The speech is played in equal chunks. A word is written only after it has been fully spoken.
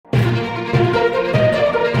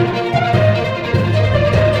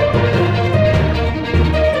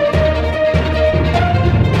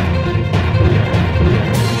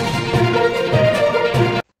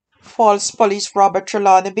False police rob a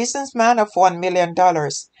Trelawney businessman of $1 million.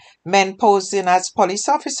 Men posing as police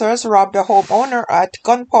officers robbed a homeowner at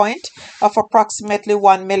gunpoint of approximately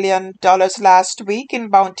 $1 million last week in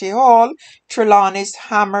Bounty Hall, Trelawney's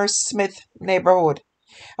Hammersmith neighborhood.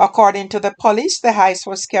 According to the police, the heist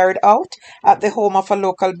was carried out at the home of a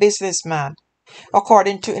local businessman.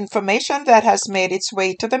 According to information that has made its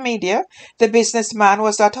way to the media, the businessman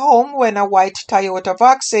was at home when a white Toyota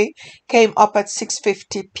Voxy came up at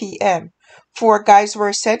 6:50 p.m. Four guys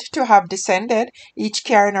were said to have descended, each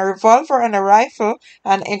carrying a revolver and a rifle,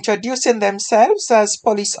 and introducing themselves as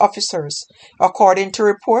police officers. According to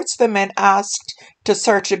reports, the men asked to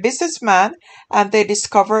search the businessman, and they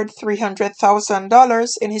discovered $300,000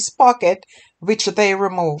 in his pocket, which they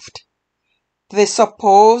removed. The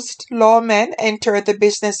supposed lawmen entered the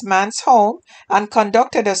businessman's home and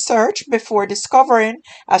conducted a search before discovering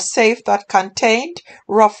a safe that contained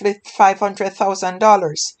roughly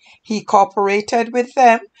 $500,000. He cooperated with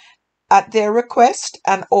them at their request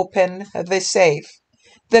and opened the safe.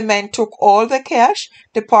 The men took all the cash,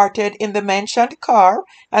 departed in the mentioned car,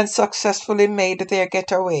 and successfully made their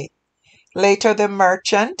getaway. Later, the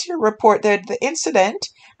merchant reported the incident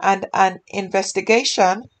and an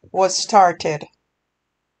investigation was started.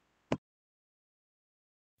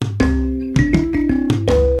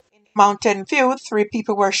 In Mountain View, 3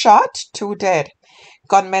 people were shot, 2 dead.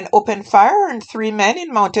 Gunmen opened fire on 3 men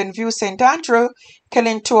in Mountain View, St. Andrew,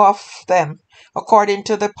 killing 2 of them. According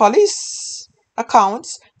to the police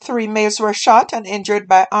accounts, 3 males were shot and injured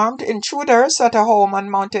by armed intruders at a home on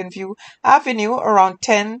Mountain View Avenue around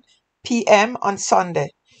 10 p.m. on Sunday.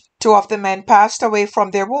 2 of the men passed away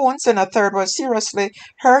from their wounds and a third was seriously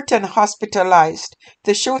hurt and hospitalized.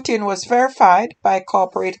 The shooting was verified by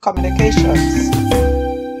corporate communications.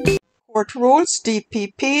 Court rules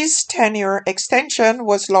DPP's 10-year extension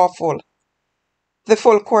was lawful. The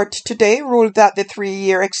full court today ruled that the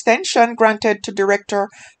 3-year extension granted to Director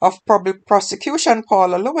of Public Prosecution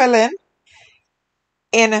Paula Llewellyn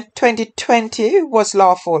in 2020 was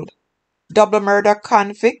lawful. Double murder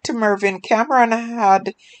convict Mervyn Cameron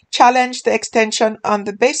had challenged the extension on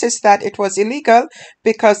the basis that it was illegal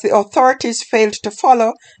because the authorities failed to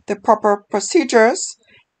follow the proper procedures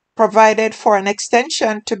provided for an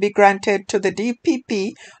extension to be granted to the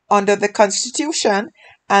DPP under the Constitution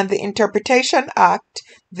and the Interpretation Act,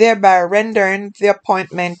 thereby rendering the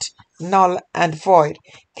appointment null and void.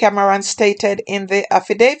 Cameron stated in the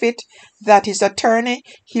affidavit that his attorney,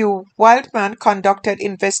 Hugh Wildman, conducted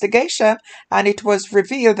investigation and it was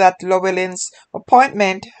revealed that Llewellyn's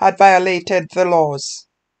appointment had violated the laws.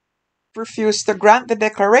 Refused to grant the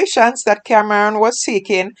declarations that Cameron was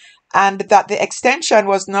seeking and that the extension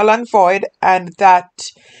was null and void and that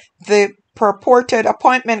the purported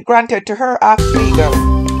appointment granted to her act legal.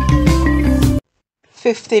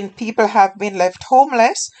 15 people have been left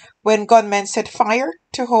homeless when gunmen set fire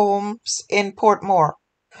to homes in Portmore.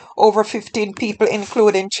 Over 15 people,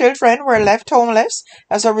 including children, were left homeless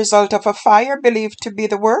as a result of a fire believed to be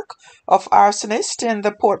the work of arsonists in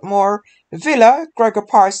the Portmore Villa, Gregor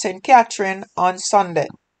Park, St. Catherine on Sunday.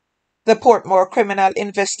 The Portmore Criminal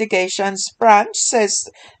Investigations Branch says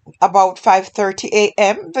about 5:30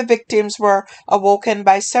 a.m. the victims were awoken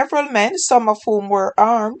by several men, some of whom were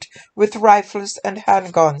armed with rifles and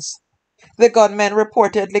handguns. The gunmen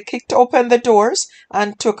reportedly kicked open the doors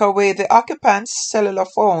and took away the occupants' cellular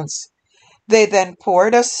phones. They then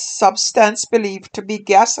poured a substance believed to be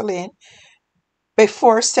gasoline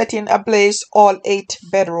before setting ablaze all 8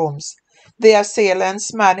 bedrooms. The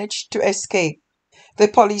assailants managed to escape. The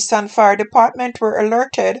police and fire department were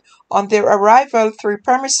alerted. On their arrival, 3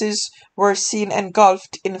 premises were seen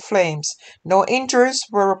engulfed in flames. No injuries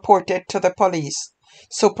were reported to the police.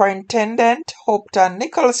 Superintendent Hopton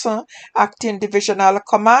Nicholson, acting divisional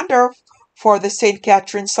commander for the St.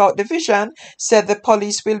 Catherine South Division, said the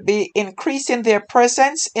police will be increasing their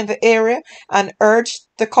presence in the area and urged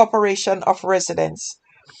the cooperation of residents.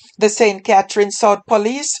 The St. Catherine South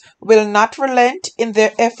Police will not relent in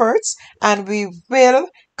their efforts and we will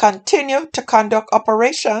continue to conduct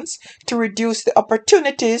operations to reduce the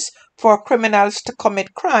opportunities for criminals to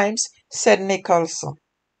commit crimes, said Nicholson.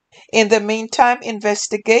 In the meantime,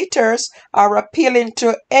 investigators are appealing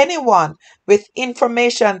to anyone with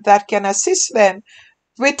information that can assist them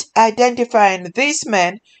with identifying these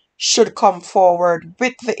men should come forward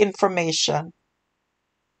with the information.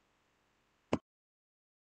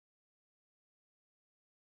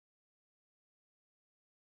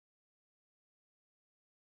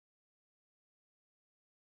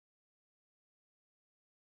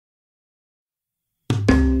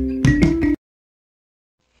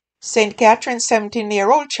 St. Catherine's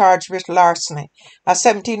 17-year-old charged with larceny. A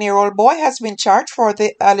 17-year-old boy has been charged for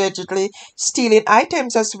the allegedly stealing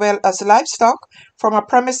items as well as livestock from a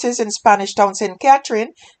premises in Spanish Town, St.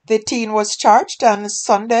 Catherine. The teen was charged on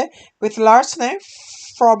Sunday with larceny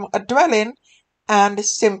from a dwelling and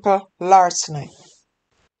simple larceny.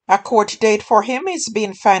 A court date for him is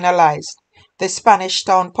being finalized. The Spanish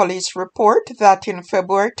Town police report that in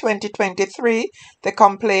February 2023, the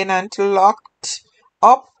complainant locked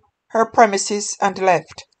up her premises and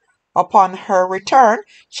left. Upon her return,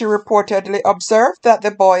 she reportedly observed that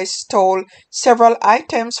the boy stole several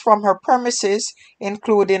items from her premises,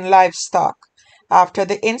 including livestock. After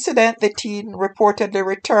the incident, the teen reportedly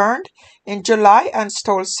returned in July and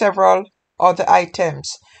stole several other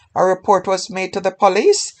items. A report was made to the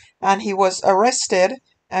police and he was arrested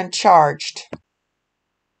and charged.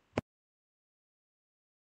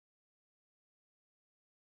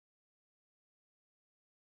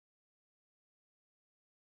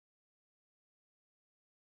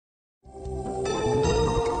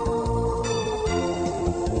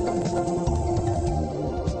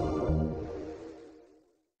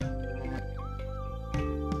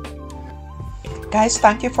 Guys,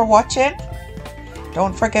 thank you for watching.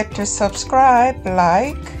 Don't forget to subscribe,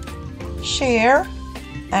 like, share,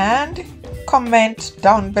 and comment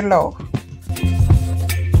down below.